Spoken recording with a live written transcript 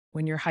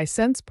When your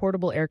Hisense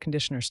portable air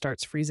conditioner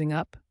starts freezing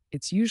up,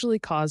 it's usually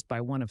caused by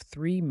one of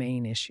three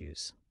main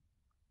issues.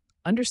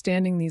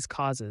 Understanding these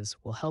causes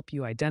will help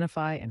you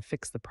identify and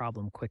fix the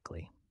problem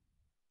quickly.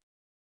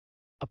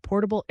 A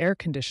portable air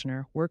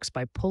conditioner works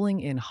by pulling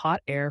in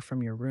hot air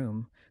from your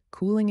room,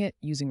 cooling it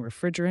using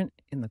refrigerant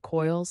in the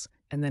coils,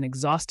 and then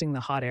exhausting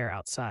the hot air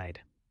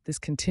outside. This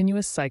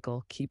continuous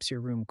cycle keeps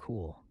your room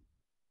cool.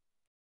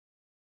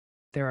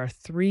 There are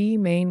three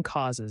main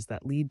causes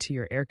that lead to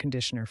your air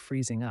conditioner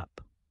freezing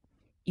up.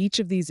 Each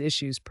of these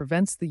issues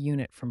prevents the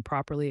unit from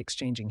properly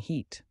exchanging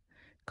heat,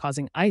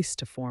 causing ice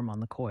to form on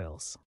the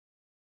coils.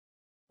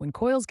 When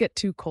coils get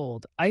too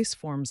cold, ice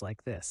forms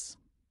like this.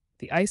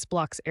 The ice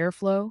blocks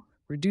airflow,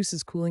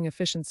 reduces cooling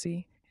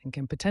efficiency, and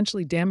can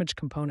potentially damage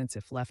components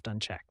if left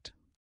unchecked.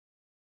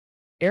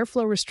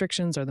 Airflow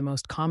restrictions are the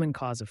most common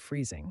cause of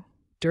freezing.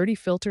 Dirty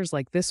filters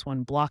like this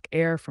one block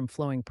air from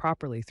flowing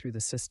properly through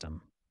the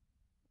system.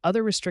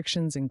 Other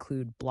restrictions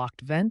include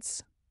blocked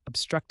vents,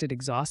 obstructed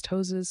exhaust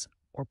hoses,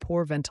 or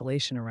poor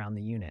ventilation around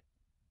the unit.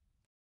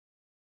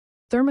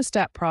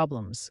 Thermostat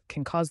problems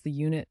can cause the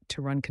unit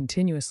to run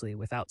continuously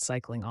without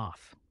cycling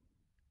off.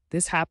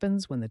 This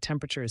happens when the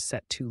temperature is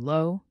set too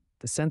low,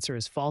 the sensor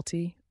is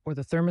faulty, or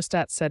the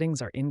thermostat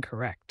settings are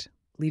incorrect,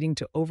 leading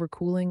to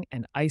overcooling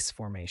and ice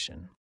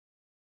formation.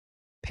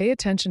 Pay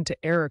attention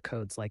to error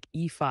codes like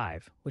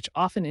E5, which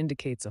often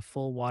indicates a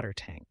full water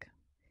tank.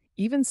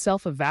 Even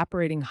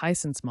self-evaporating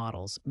Hisense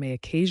models may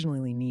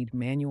occasionally need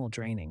manual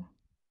draining.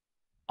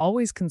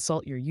 Always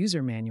consult your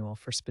user manual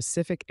for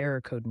specific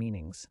error code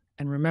meanings,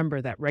 and remember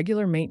that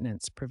regular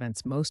maintenance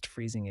prevents most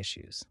freezing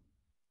issues.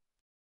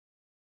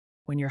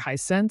 When your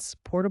Hisense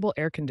portable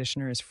air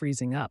conditioner is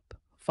freezing up,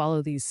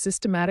 follow these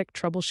systematic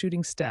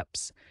troubleshooting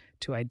steps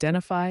to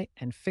identify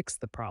and fix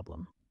the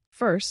problem.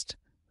 First,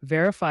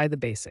 verify the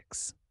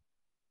basics.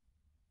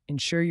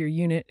 Ensure your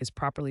unit is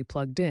properly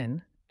plugged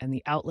in and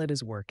the outlet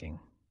is working.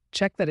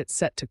 Check that it's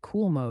set to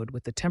cool mode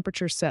with the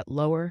temperature set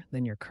lower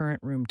than your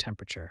current room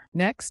temperature.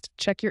 Next,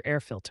 check your air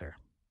filter.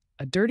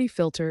 A dirty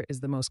filter is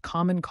the most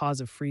common cause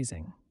of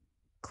freezing.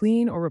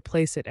 Clean or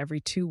replace it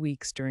every 2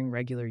 weeks during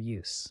regular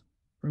use.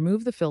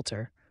 Remove the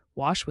filter,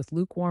 wash with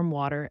lukewarm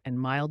water and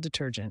mild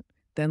detergent,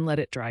 then let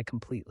it dry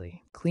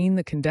completely. Clean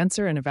the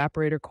condenser and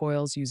evaporator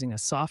coils using a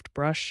soft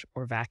brush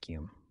or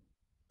vacuum.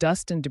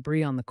 Dust and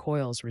debris on the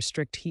coils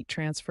restrict heat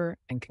transfer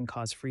and can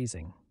cause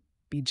freezing.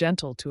 Be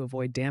gentle to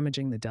avoid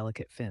damaging the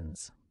delicate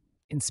fins.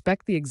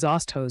 Inspect the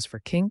exhaust hose for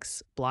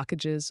kinks,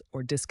 blockages,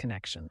 or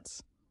disconnections.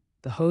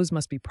 The hose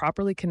must be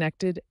properly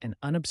connected and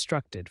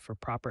unobstructed for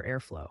proper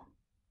airflow.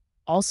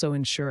 Also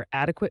ensure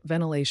adequate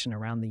ventilation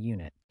around the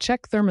unit.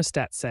 Check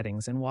thermostat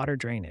settings and water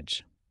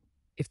drainage.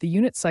 If the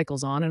unit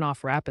cycles on and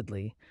off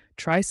rapidly,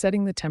 try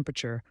setting the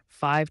temperature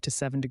 5 to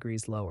 7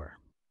 degrees lower.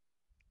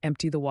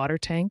 Empty the water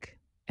tank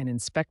and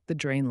inspect the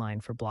drain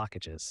line for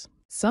blockages.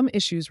 Some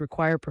issues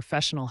require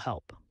professional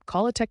help.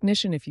 Call a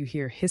technician if you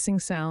hear hissing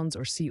sounds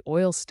or see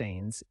oil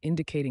stains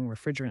indicating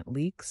refrigerant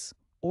leaks,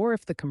 or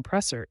if the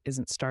compressor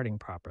isn't starting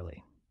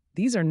properly.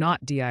 These are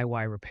not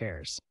DIY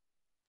repairs.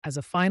 As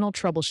a final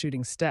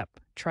troubleshooting step,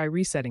 try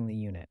resetting the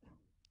unit.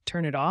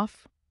 Turn it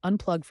off,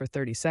 unplug for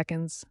 30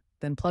 seconds,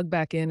 then plug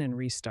back in and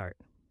restart.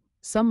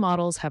 Some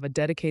models have a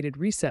dedicated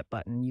reset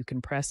button you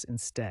can press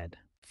instead.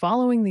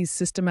 Following these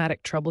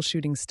systematic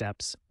troubleshooting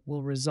steps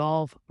will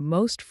resolve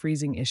most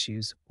freezing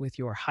issues with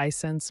your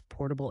Hisense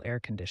portable air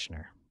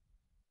conditioner.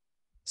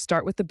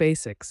 Start with the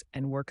basics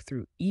and work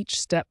through each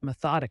step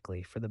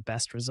methodically for the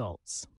best results.